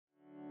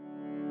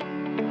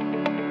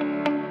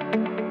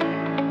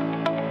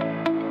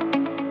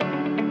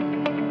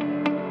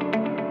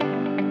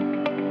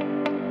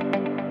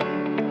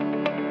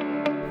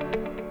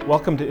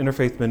Welcome to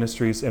Interfaith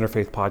Ministries'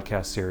 Interfaith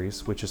podcast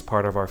series, which is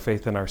part of our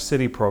Faith in Our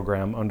City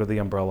program under the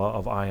umbrella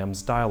of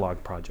IAM's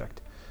Dialogue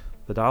Project.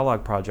 The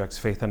Dialogue Project's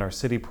Faith in Our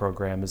City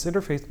program is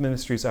Interfaith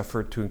Ministries'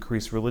 effort to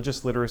increase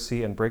religious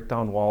literacy and break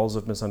down walls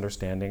of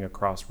misunderstanding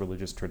across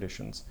religious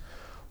traditions.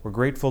 We're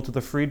grateful to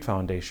the Freed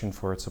Foundation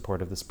for its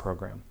support of this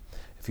program.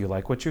 If you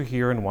like what you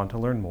hear and want to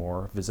learn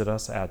more, visit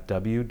us at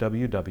www.imgh.org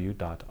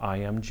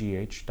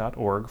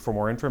for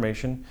more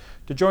information,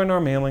 to join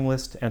our mailing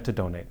list, and to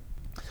donate.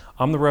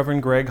 I'm the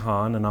Reverend Greg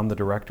Hahn, and I'm the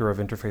Director of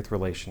Interfaith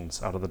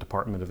Relations out of the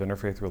Department of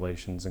Interfaith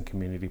Relations and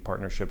Community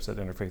Partnerships at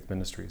Interfaith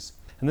Ministries.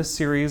 And this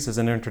series is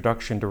an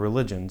introduction to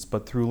religions,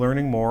 but through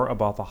learning more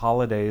about the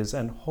holidays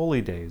and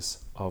holy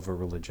days of a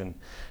religion.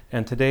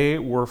 And today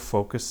we're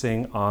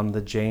focusing on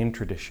the Jain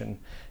tradition.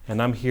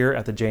 And I'm here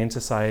at the Jain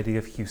Society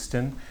of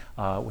Houston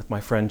with my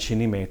friend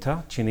Chini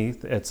Mehta. Chini,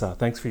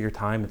 thanks for your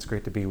time. It's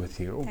great to be with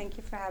you. Thank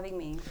you for having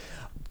me.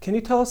 Can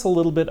you tell us a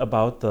little bit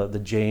about the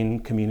Jain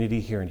community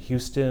here in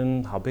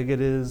Houston, how big it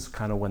is,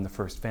 kind of when the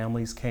first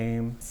families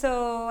came?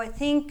 So I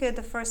think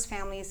the first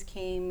families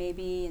came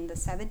maybe in the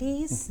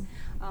 70s.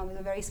 It was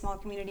a very small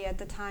community at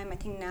the time. I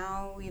think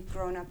now we've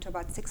grown up to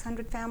about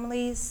 600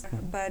 families,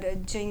 but the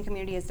Jain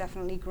community has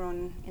definitely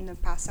grown in the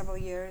past several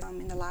years.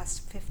 In the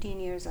last 15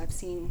 years, I've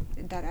seen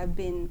that I've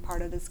been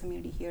part of this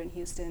community here in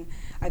Houston.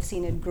 I've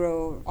seen it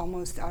grow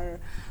almost. Our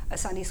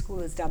Sunday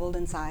school has doubled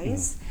in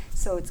size,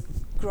 so it's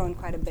grown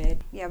quite a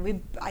bit. Yeah,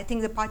 I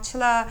think the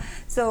Pachala,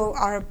 so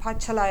our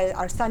Pachala,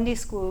 our Sunday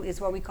school is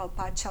what we call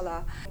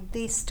Pachala.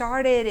 They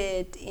started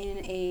it in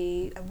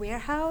a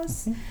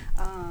warehouse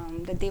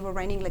that they were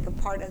renting, like a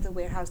part of the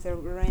warehouse they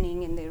were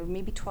renting, and there were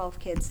maybe 12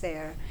 kids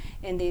there.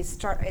 And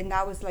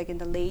that was like in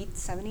the late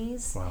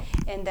 70s. Wow.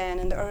 And then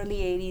in the early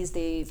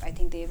 80s, I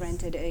think they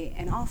rented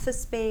an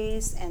office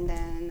space, and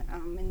then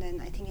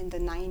I think in the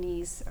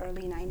 90s,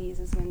 early 90s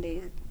is when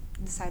they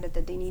decided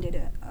that they needed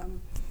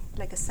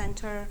a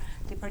center.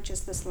 They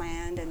purchased this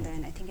land, and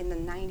then I think in the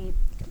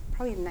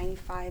probably in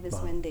 95 is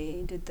when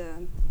they did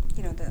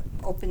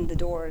opened the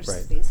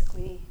doors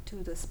basically to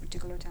this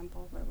particular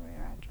temple where we're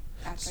at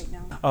right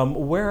now.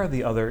 Where are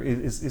the other?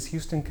 Is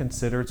Houston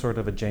considered sort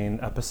of a Jain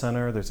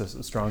epicenter? There's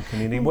a strong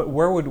community.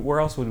 Where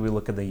else would we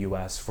look in the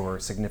U.S. for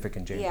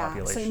significant Jain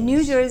populations? So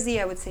New Jersey,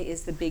 I would say,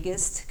 is the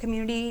biggest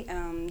community.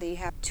 They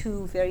have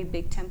two very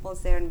big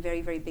temples there and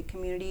very, very big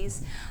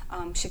communities.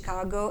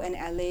 Chicago and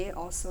LA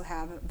also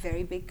have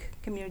very big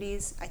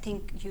communities. I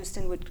think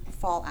Houston would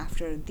fall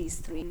after these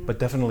three. But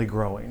definitely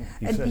growing.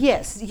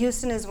 Yes,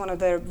 Houston is one of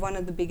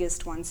the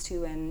biggest ones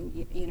too,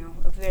 and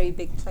a very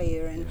big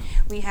player. And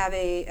we have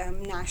a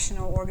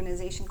national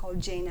organization called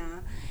Jain,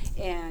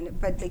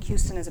 but like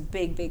Houston is a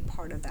big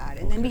part of that.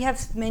 And then we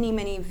have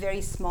many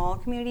very small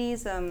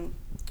communities,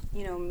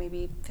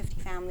 maybe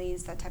 50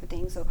 families, that type of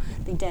thing. So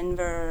the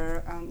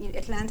Denver,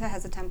 Atlanta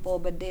has a temple,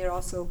 but they're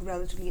also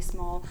relatively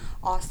small.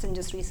 Austin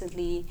just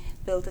recently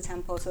built a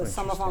temple, so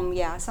some of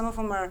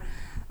them are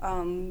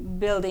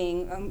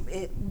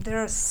building. There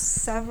are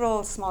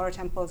several smaller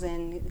temples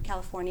in the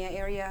California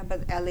area,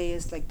 but LA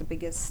is like the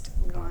biggest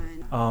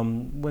one.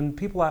 When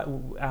people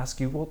ask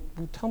you, well,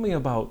 tell me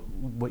about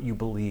what you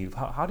believe,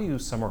 how do you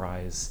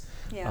summarize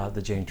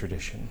the Jain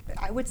tradition?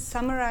 I would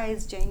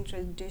summarize Jain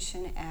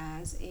tradition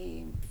as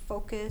a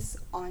focus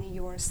on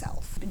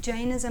yourself.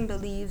 Jainism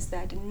believes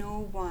that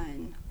no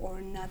one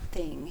or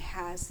nothing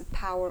has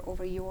power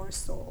over your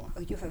soul.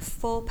 You have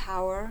full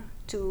power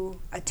to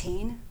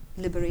attain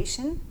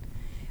liberation,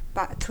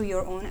 but through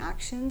your own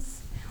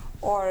actions,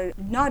 or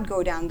not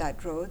go down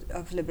that road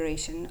of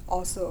liberation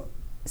also.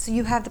 So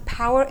you have the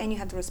power and you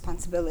have the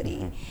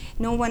responsibility.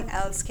 No one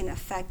else can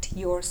affect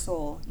your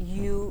soul.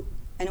 You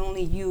and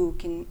only you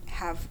can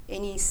have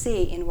any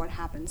say in what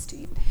happens to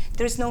you.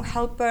 There's no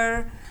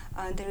helper,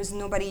 there is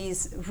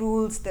nobody's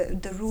rules.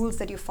 The rules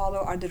that you follow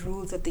are the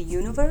rules of the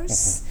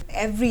universe.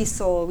 Every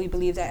soul, we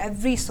believe that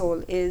every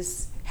soul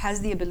has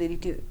the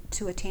ability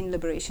to attain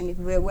liberation,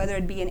 whether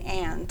it be an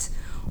ant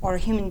or a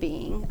human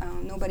being.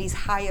 Nobody's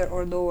higher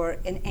or lower.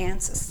 An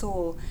ant's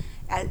soul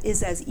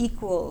is as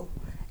equal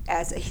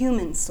as a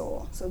human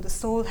soul. So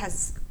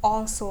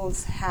all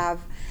souls have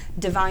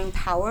divine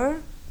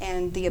power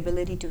and the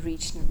ability to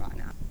reach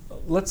nirvana.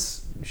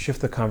 Let's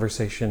shift the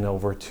conversation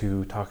over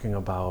to talking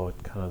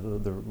about kind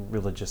of the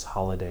religious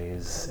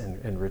holidays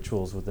and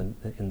rituals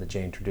in the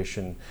Jain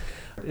tradition.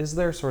 Is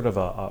there sort of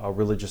a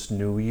religious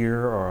new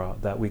year or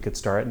that we could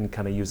start and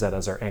kind of use that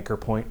as our anchor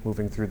point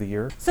moving through the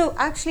year? So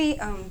actually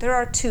there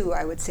are two,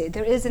 I would say.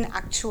 There is an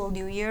actual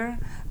new year,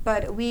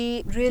 but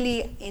we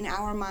really, in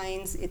our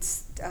minds, it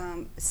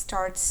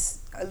starts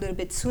a little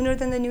bit sooner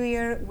than the new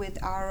year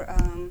with our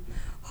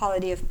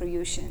holiday of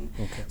Paryushan.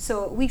 Okay.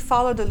 So we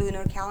follow the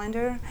lunar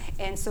calendar,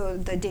 and so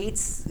the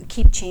dates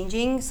keep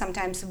changing.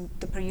 Sometimes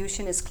the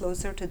Paryushan is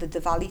closer to the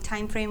Diwali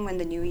time frame when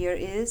the new year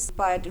is,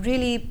 but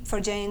really for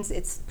Jains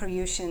it's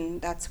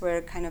Paryushan. That's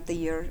where kind of the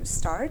year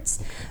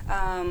starts.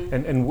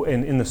 And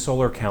in the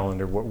solar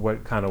calendar,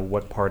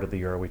 what part of the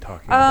year are we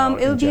talking about?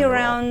 It'll be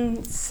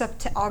around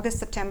August,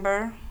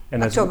 September.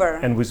 And October.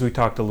 And as we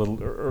talked a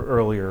little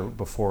earlier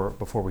before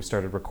we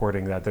started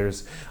recording, that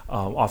there's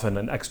often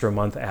an extra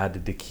month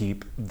added to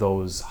keep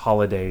those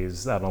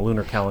holidays on a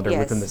lunar calendar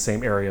within the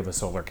same area of a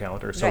solar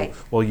calendar. So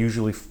we'll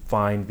usually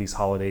find these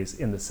holidays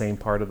in the same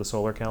part of the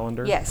solar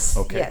calendar? Yes.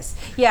 Okay. Yes.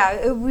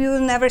 Yeah, we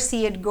will never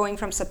see it going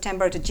from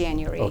September to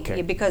January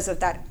because of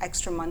that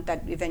extra month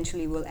that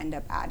eventually we'll end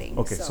up adding.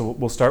 Okay, so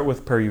we'll start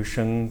with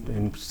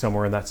Paryushan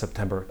somewhere in that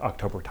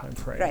September-October time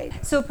frame.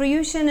 Right. So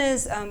Paryushan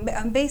is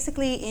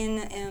basically in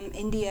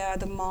India,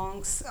 the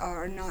monks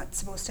are not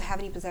supposed to have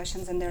any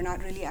possessions, and they're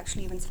not really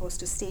actually even supposed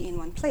to stay in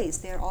one place.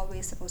 They're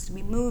always supposed to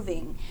be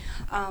moving.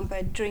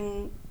 But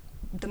during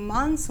the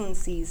monsoon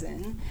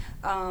season,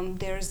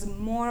 there's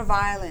more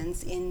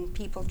violence in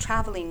people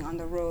traveling on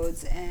the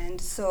roads, and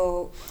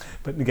so.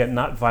 But again,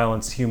 not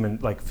violence,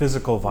 like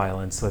physical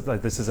violence.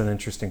 Like this is an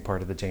interesting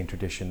part of the Jain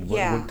tradition.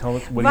 Yeah. Tell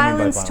us, what do you mean by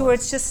violence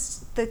towards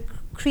just the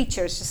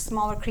creatures, just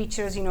smaller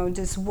creatures,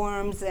 just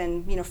worms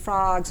and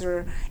frogs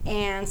or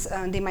ants.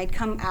 They might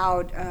come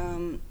out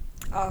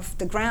of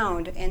the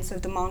ground, and so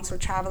if the monks are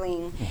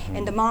traveling,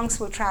 and the monks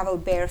will travel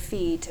bare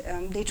feet,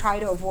 they try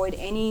to avoid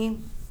any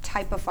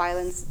type of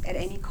violence at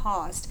any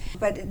cost,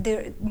 but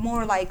they're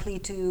more likely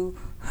to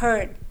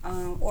hurt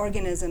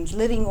organisms,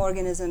 living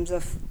organisms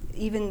of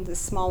even the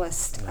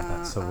smallest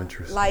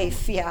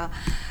life.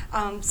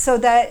 So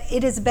that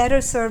it is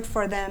better served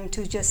for them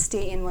to just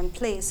stay in one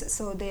place.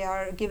 So they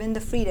are given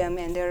the freedom,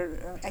 and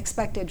they're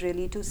expected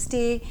really to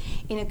stay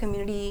in a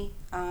community.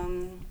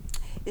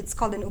 It's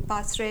called an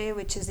upasre,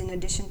 which is in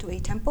addition to a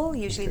temple.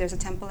 Usually there's a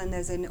temple and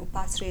there's an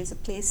upasre, is a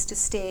place to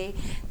stay.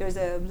 There's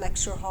a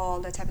lecture hall,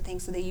 that type of thing,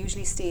 so they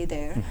usually stay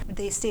there.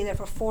 They stay there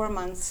for 4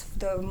 months.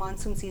 The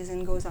monsoon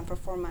season goes on for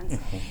 4 months.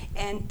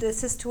 And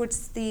this is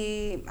towards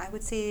I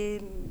would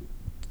say,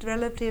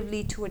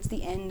 relatively towards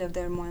the end of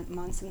their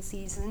monsoon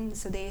season.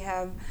 So they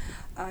have,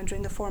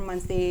 during the 4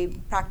 months, they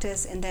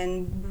practice, and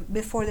then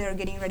before they're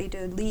getting ready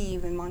to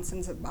leave and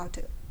monsoon's about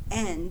to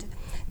end,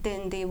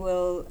 then they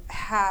will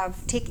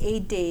take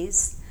 8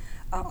 days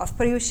of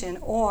Paryushan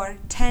or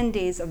 10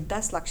 days of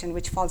Daslakshan,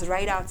 which falls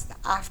right out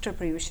after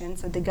Paryushan.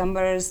 So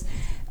Digambars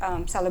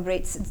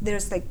celebrates,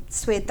 there's like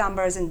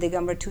Swetambars and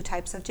Digambar, 2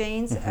 types of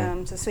Jains.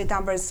 So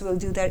Swetambars will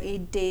do their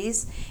 8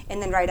 days,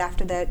 and then right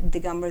after that,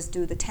 Digambars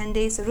do the 10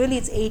 days. So really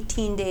it's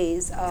 18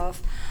 days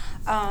of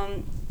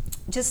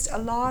just a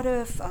lot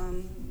of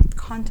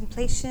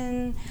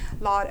contemplation,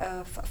 a lot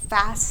of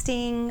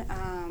fasting,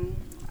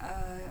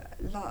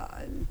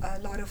 a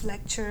lot of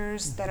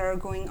lectures that are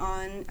going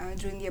on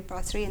during the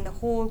Apasri, and the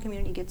whole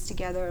community gets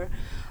together.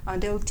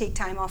 They'll take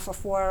time off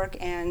of work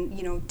and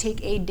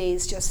take 8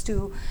 days just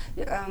to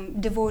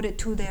devote it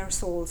to their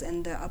souls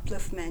and the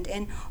upliftment,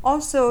 and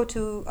also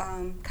to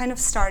kind of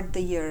start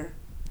the year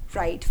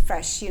right,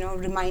 fresh,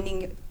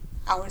 reminding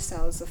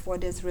ourselves of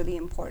what is really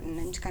important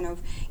and kind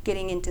of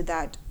getting into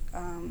that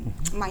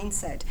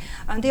mindset.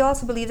 They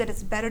also believe that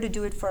it's better to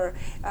do it for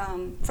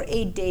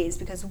 8 days,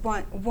 because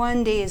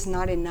one day is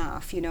not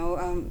enough.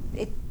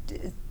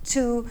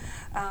 To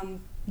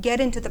get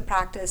into the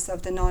practice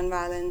of the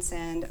nonviolence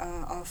and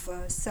of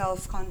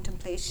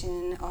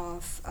self-contemplation,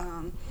 of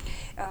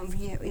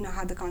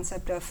have the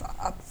concept of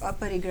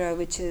aparigraha,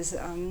 which is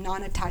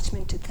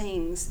non-attachment to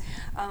things.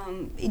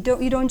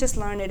 You don't just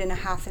learn it in a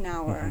half an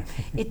hour.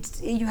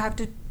 You have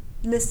to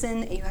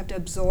listen, and you have to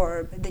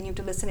absorb, then you have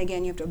to listen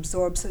again, you have to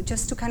absorb. So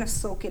just to kind of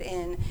soak it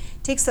in,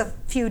 takes a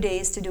few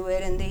days to do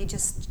it, and they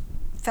just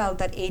felt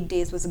that 8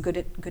 days was a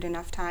good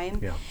enough time.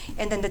 Yeah.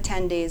 And then the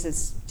 10 days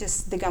is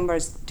just the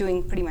Digambars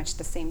doing pretty much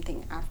the same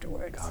thing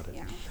afterwards. Got it.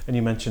 Yeah. And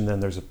you mentioned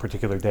then there's a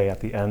particular day at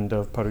the end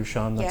of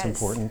Paryushan that's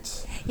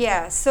important.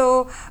 Yeah,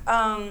 so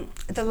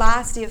the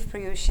last day of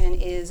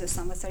Paryushan is a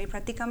Samvatsari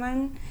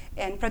Pratikaman,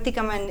 and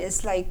Pratikaman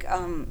is like,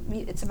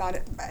 it's about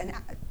a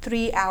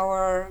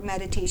 3-hour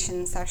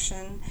meditation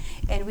session,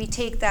 and we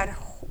take that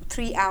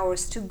 3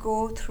 hours to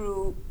go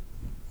through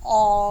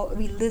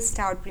we list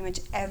out pretty much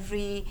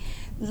every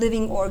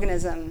living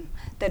organism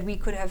that we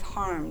could have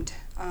harmed,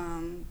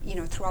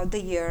 throughout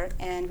the year,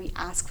 and we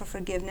ask for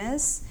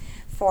forgiveness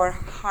for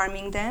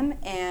harming them,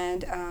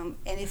 and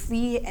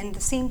the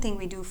same thing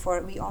we do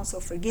we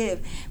also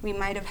forgive. We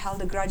might have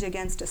held a grudge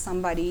against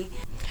somebody.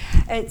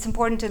 It's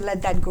important to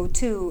let that go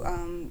too.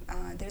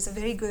 There's a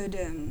very good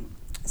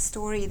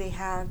story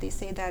they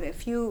say that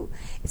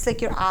it's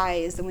like your eye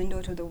is the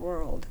window to the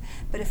world,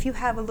 but if you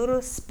have a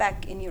little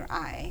speck in your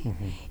eye,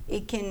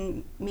 it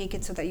can make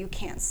it so that you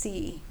can't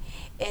see,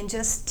 and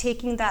just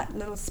taking that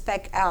little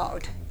speck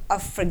out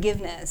of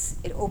forgiveness,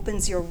 it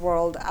opens your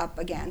world up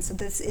again. So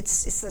it's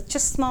such a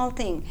small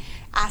thing,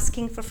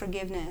 asking for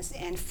forgiveness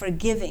and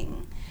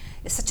forgiving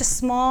is such a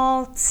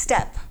small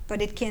step,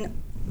 but it can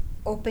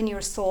open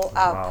your soul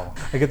up. Wow.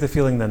 I get the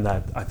feeling then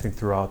that I think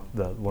throughout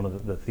one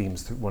of the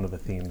themes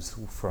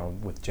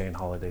with Jain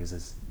holidays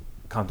is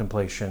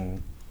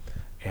contemplation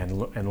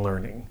and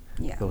learning.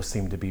 Yeah. those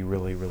seem to be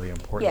really, really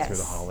important through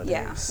the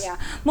holidays. Yeah.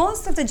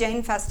 Most of the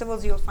Jain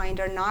festivals you'll find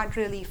are not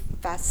really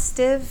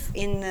festive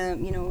in the,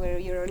 where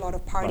you're a lot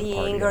of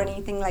partying or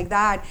anything like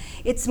that.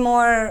 It's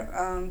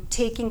more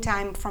taking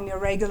time from your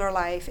regular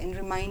life and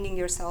reminding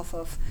yourself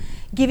of,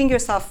 giving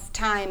yourself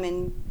time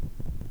and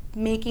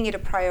making it a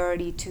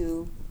priority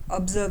to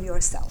observe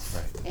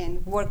yourself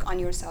and work on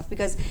yourself,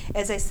 because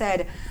as I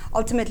said,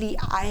 ultimately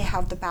I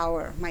have the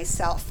power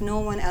myself. No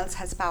one else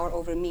has power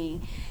over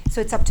me.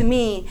 So it's up to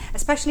me,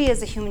 especially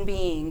as a human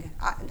being.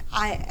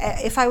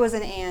 If I was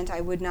an ant,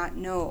 I would not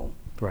know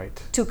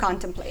to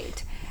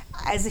contemplate.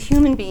 As a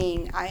human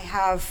being, I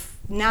have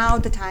now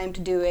the time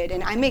to do it,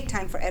 and I make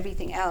time for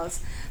everything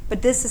else.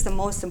 But this is the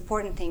most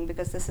important thing,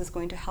 because this is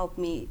going to help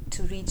me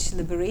to reach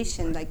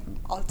liberation, like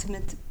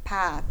ultimate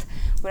path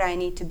where I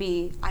need to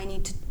be. I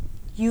need to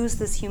use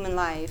this human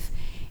life,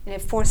 and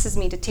it forces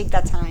me to take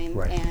that time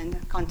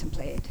and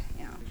contemplate.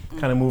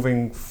 Kind of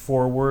moving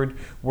forward,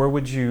 where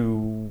would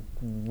you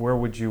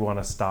want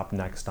to stop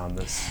next on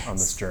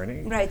this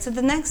journey? Right. So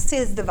the next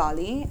is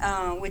Diwali,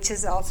 which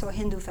is also a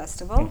Hindu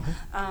festival,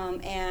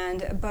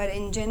 but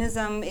in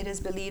Jainism, it is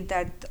believed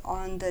that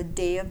on the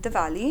day of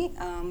Diwali,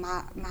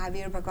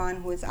 Mahavir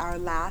Bhagavan, who is our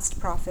last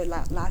prophet,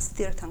 last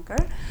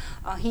Tirthankar,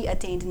 he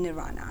attained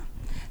nirvana.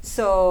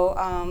 So,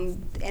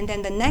 and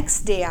then the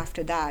next day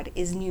after that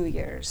is New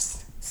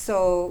Year's.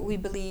 So we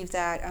believe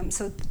that,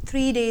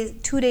 2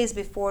 days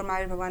before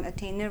Mahavir Bhagavan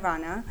attained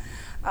nirvana,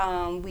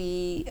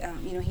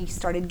 he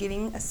started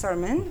giving a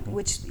sermon,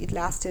 which it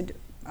lasted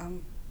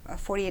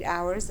 48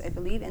 hours, I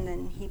believe, and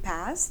then he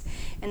passed.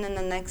 And then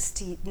the next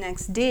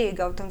day,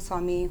 Gautam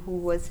Swami, who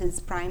was his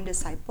prime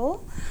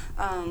disciple,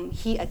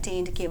 he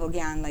attained Keval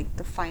Gyan, like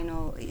the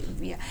final,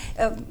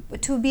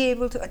 to be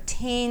able to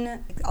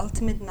attain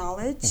ultimate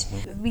knowledge.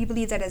 We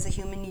believe that as a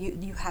human,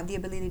 you have the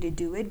ability to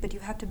do it, but you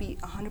have to be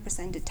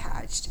 100%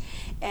 detached.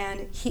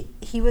 And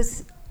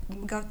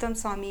Gautam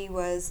Swami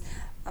was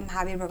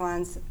Mahavir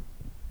Bhagavan's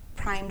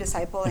prime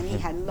disciple, and he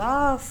had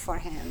love for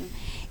him.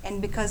 And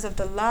because of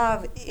the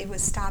love, it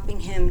was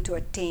stopping him to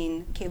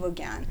attain Keval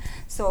Gyan.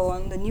 So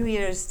on the New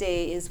Year's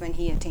Day is when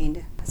he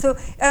attained. So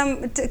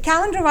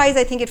calendar-wise,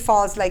 I think it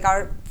falls like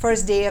our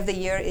first day of the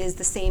year is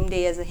the same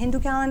day as the Hindu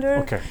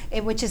calendar,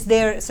 which is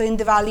there. So in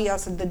Diwali,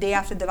 also the day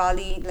after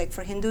Diwali, like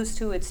for Hindus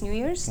too, it's New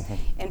Year's,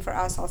 and for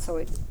us also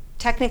it's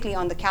technically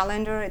on the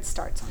calendar, it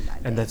starts on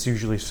that day. And that's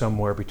usually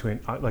somewhere between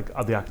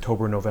the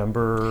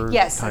October-November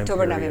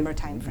October-November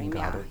time frame.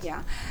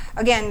 Yeah.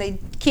 Again, it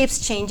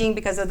keeps changing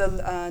because of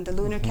the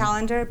lunar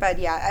calendar, but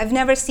I've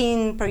never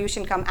seen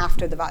Paryushan come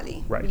after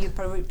Diwali.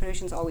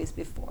 Paryushan's always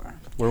before.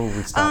 Where will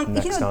we stop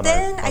next on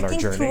then our I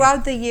think journey?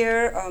 Throughout the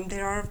year,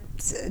 there are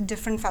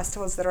different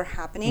festivals that are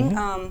happening.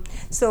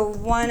 So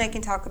one I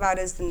can talk about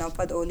is the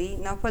Naupad Oli.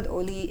 Naupad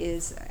Oli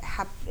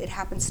it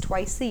happens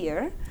twice a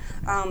year.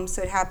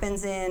 So it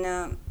happens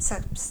in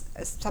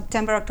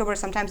September, October.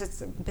 Sometimes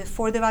it's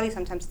before Diwali,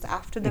 sometimes it's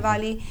after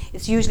Diwali.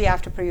 It's usually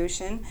after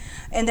Paryushan.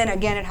 And then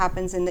again, it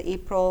happens in the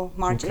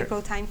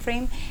March-April time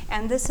frame.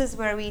 And this is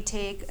where we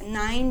take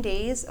 9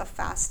 days of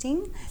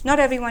fasting. Not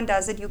everyone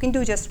does it. You can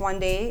do just 1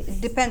 day.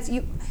 It depends.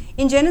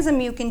 In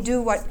Jainism, you can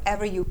do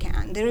whatever you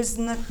can. There is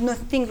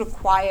nothing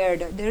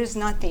required. There is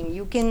nothing.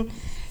 You can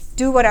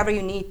do whatever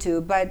you need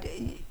to, but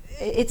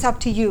it's up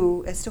to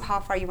you as to how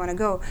far you want to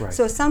go.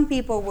 So some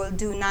people will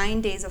do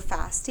 9 days of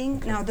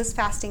fasting. Now this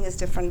fasting is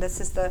different. This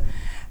is the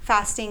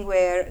fasting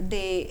where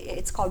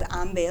it's called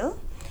Ambel.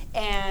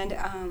 And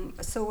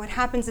so what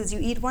happens is you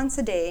eat once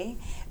a day,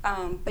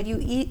 but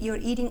you're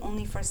eating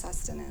only for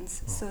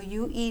sustenance. So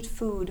you eat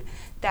food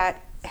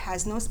that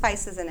has no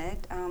spices in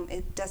it.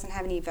 It doesn't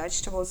have any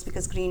vegetables,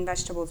 because green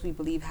vegetables we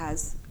believe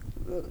has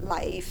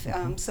life.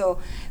 So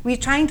we're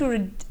trying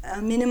to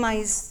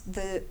minimize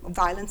the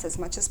violence as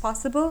much as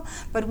possible,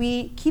 but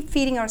we keep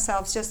feeding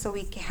ourselves just so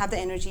we have the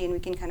energy and we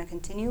can kind of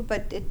continue,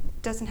 but it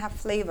doesn't have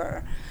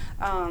flavor.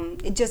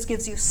 It just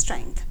gives you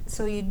strength.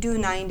 So you do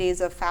 9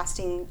 days of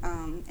fasting,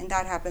 and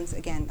that happens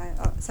again,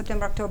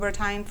 September, October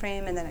time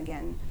frame, and then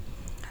again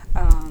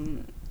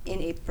in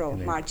April,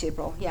 March,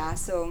 April.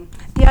 So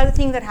the other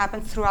thing that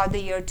happens throughout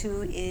the year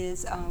too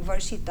is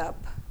Varshi Tap,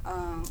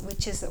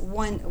 which is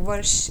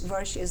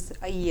Varsh is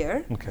a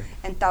year,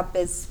 and Tap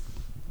is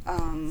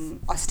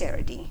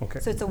austerity.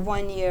 So it's a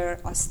 1 year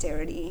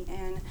austerity,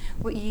 and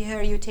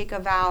here you take a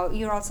vow.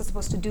 You're also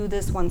supposed to do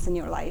this once in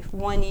your life.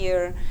 1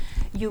 year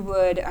you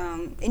would,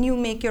 and you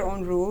make your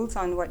own rules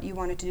on what you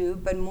wanted to do,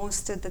 but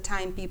most of the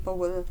time people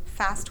will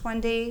fast 1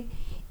 day,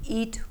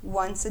 eat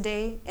once a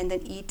day, and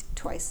then eat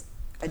twice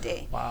a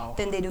day.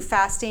 Then they do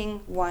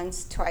fasting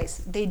once,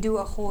 twice. They do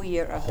a whole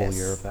year of this. A whole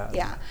year of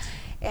that.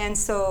 And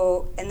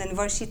then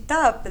Varshi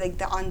Tap,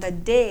 on the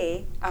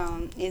day,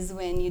 is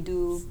when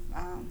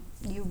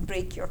you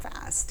break your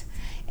fast.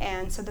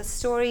 And so the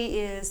story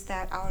is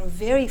that our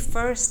very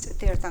first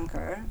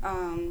Tirthankar,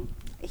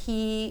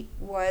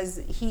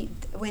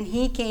 when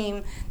he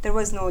came, there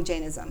was no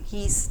Jainism.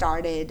 He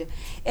started,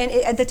 and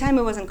at the time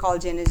it wasn't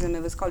called Jainism,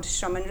 it was called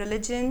Shraman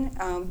religion,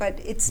 but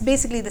it's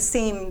basically the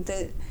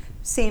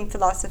same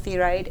philosophy,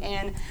 right?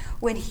 And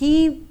when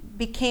he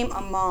became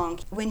a monk,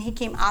 when he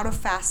came out of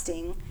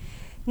fasting,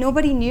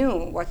 nobody knew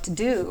what to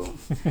do.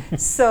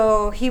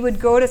 So he would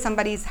go to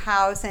somebody's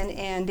house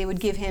and they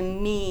would give him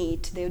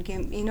meat. They would give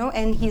him,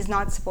 and he's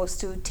not supposed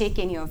to take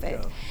any of it.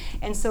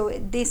 Yeah. And so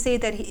they say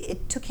that it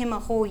took him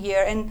a whole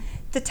year. And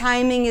the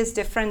timing is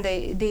different.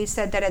 They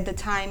said that at the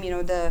time,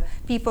 the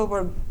people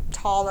were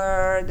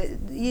taller.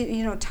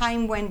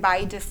 Time went by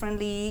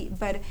differently.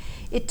 But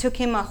it took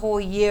him a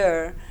whole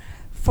year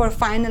for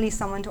finally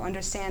someone to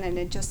understand. And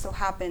it just so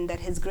happened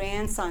that his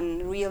grandson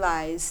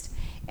realized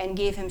and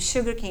gave him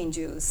sugarcane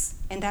juice,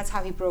 and that's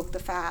how he broke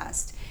the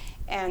fast.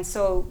 And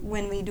so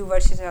when we do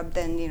Varshitab,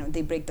 then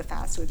they break the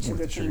fast with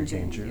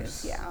sugarcane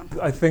juice. Yeah.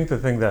 I think the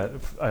thing that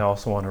I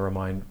also want to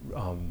remind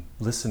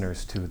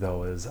listeners to,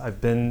 though, is I've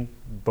been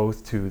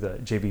both to the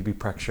JBB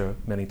Preksha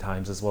many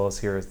times, as well as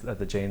here at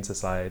the Jain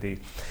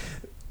Society.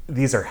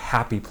 These are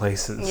happy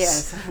places.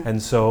 Yes.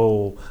 And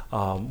so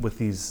with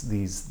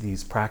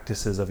these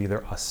practices of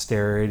either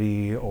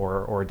austerity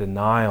or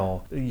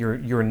denial,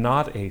 you're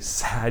not a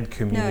sad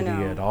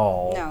community at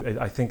all. No.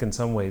 I think in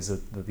some ways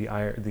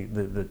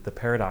the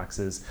paradox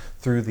is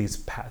through these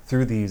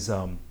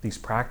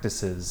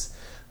practices,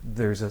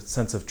 there's a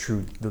sense of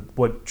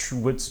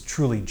what's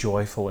truly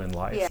joyful in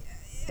life. Yeah.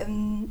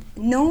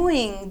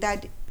 Knowing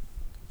that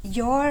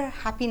your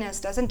happiness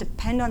doesn't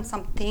depend on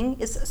something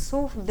is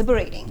so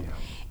liberating. Yeah.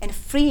 And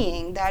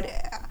freeing, that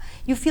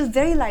you feel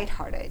very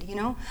lighthearted,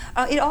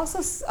 It also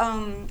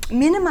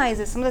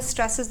minimizes some of the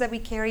stresses that we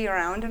carry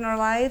around in our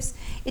lives.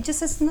 It just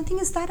says nothing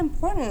is that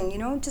important,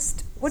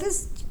 Just what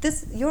is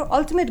this? Your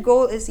ultimate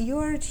goal is,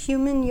 you're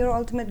human, your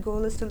ultimate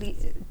goal is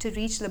to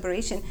reach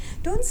liberation.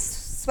 Don't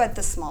sweat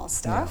the small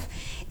stuff.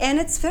 Yeah. And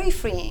it's very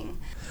freeing.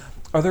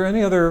 Are there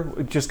any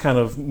other, just kind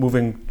of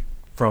moving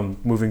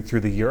through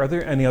the year, are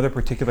there any other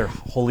particular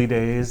holy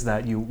days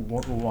that you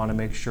want to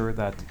make sure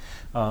that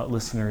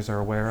listeners are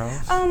aware of?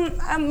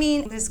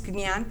 There's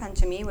Gyan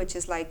Panchami, which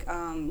is like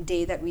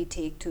day that we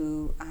take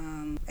to,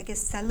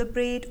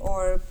 celebrate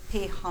or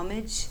pay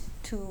homage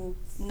to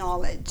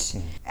knowledge.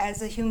 Mm.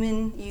 As a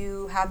human,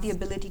 you have the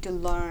ability to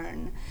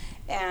learn,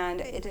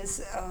 and it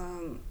is.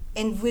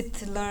 And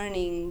with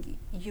learning,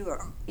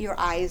 your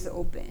eyes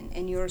open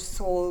and your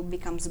soul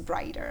becomes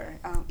brighter.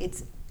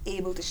 It's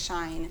able to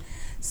shine.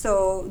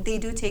 So they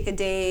do take a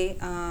day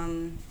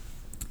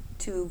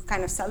to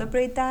kind of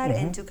celebrate that,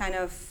 mm-hmm. and to kind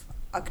of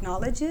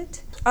acknowledge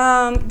it.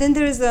 Then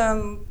there is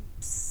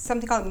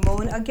something called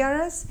Mon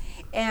Agyaras,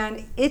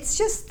 and it's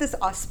just this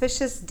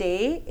auspicious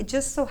day. It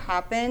just so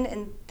happened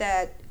and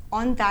that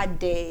on that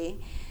day,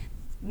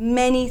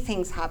 many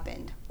things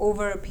happened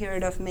over a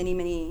period of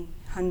many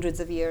hundreds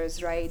of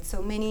years, right?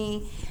 So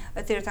many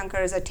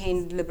Tirthankars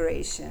attained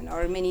liberation,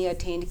 or many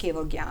attained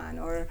Keval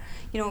Gyan, or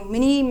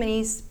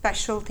many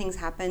special things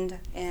happened,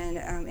 and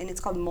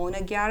it's called Mon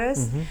Agyaras.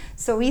 Mm-hmm.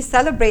 So we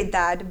celebrate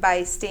that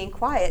by staying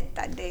quiet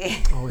that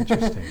day. Oh,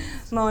 interesting.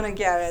 Mon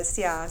Agyaras,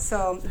 yeah.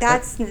 So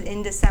that's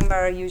in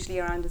December, usually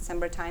around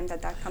December time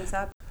that comes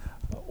up.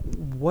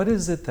 What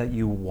is it that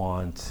you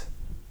want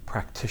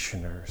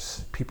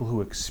practitioners, people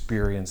who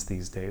experience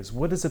these days,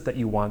 what is it that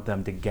you want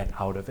them to get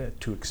out of it,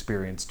 to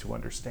experience, to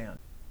understand?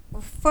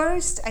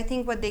 First, I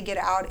think what they get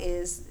out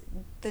is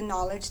the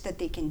knowledge that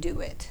they can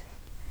do it.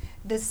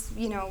 This,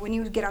 when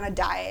you get on a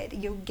diet,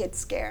 you get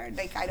scared.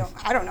 Like, I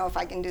don't know if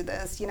I can do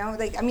this,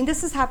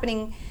 this is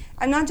happening.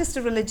 I'm not just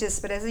a religious,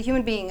 but as a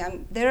human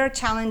being, there are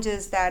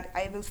challenges that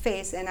I will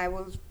face and I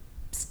will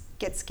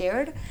get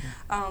scared.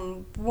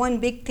 One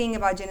big thing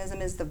about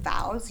Jainism is the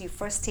vows. You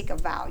first take a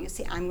vow. You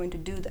say, I'm going to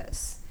do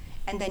this.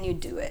 And then you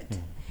do it.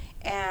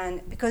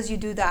 And because you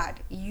do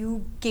that,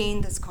 you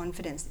gain this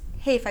confidence.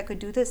 Hey, if I could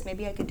do this,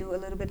 maybe I could do a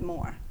little bit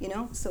more,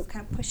 So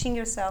kind of pushing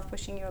yourself,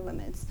 pushing your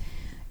limits.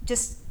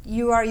 Just,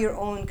 you are your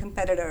own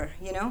competitor,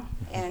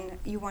 and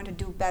you want to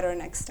do better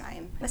next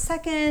time. The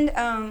second,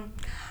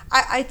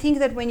 I think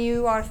that when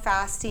you are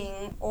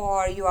fasting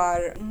or you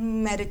are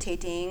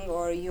meditating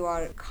or you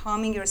are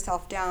calming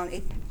yourself down,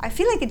 I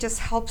feel like it just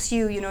helps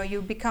you,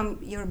 you become,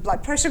 your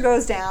blood pressure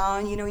goes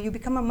down, you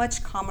become a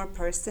much calmer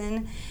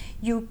person.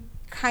 You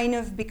kind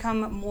of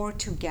become more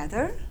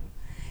together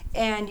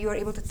and you are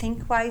able to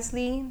think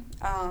wisely.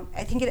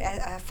 I think it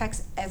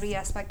affects every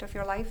aspect of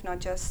your life, not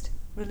just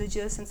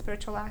religious and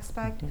spiritual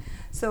aspect. Mm-hmm.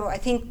 So I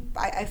think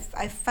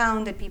I've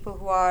found that people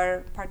who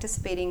are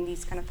participating in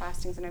these kind of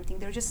fastings and everything,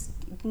 they're just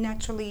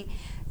naturally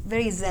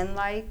very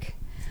Zen-like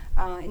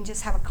and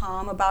just have a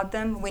calm about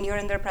them. When you're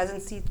in their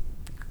presence, it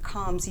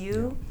calms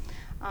you.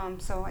 Yeah.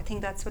 So I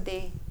think that's what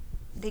they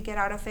get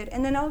out of it.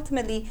 And then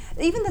ultimately,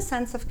 even the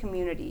sense of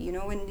community,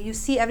 when you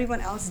see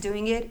everyone else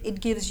doing it, it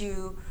gives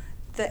you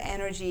the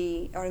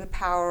energy or the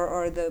power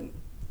or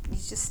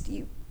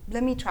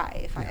let me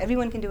try. If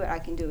everyone can do it, I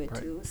can do it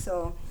too.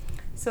 So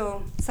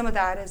some of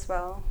that as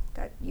well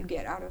that you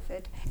get out of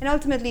it. And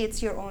ultimately,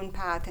 it's your own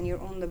path and your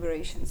own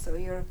liberation. So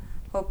you're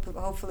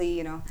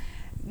hopefully,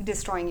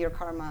 destroying your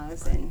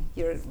karmas and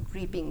you're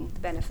reaping the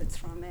benefits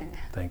from it.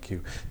 Thank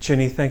you.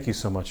 Chinni, thank you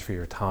so much for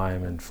your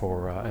time and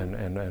for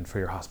and for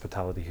your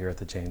hospitality here at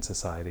the Jain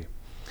Society.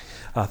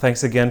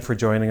 Thanks again for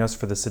joining us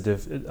for this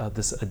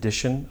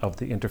edition of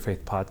the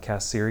Interfaith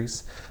podcast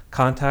series.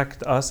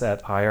 Contact us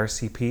at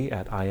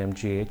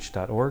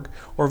ircp@imgh.org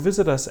or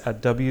visit us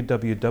at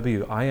www.imgh.org,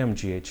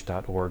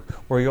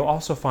 where you'll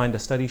also find a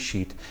study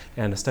sheet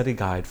and a study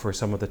guide for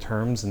some of the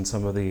terms and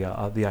some of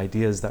the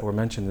ideas that were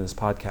mentioned in this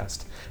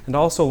podcast, and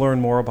also learn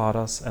more about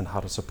us and how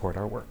to support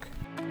our work.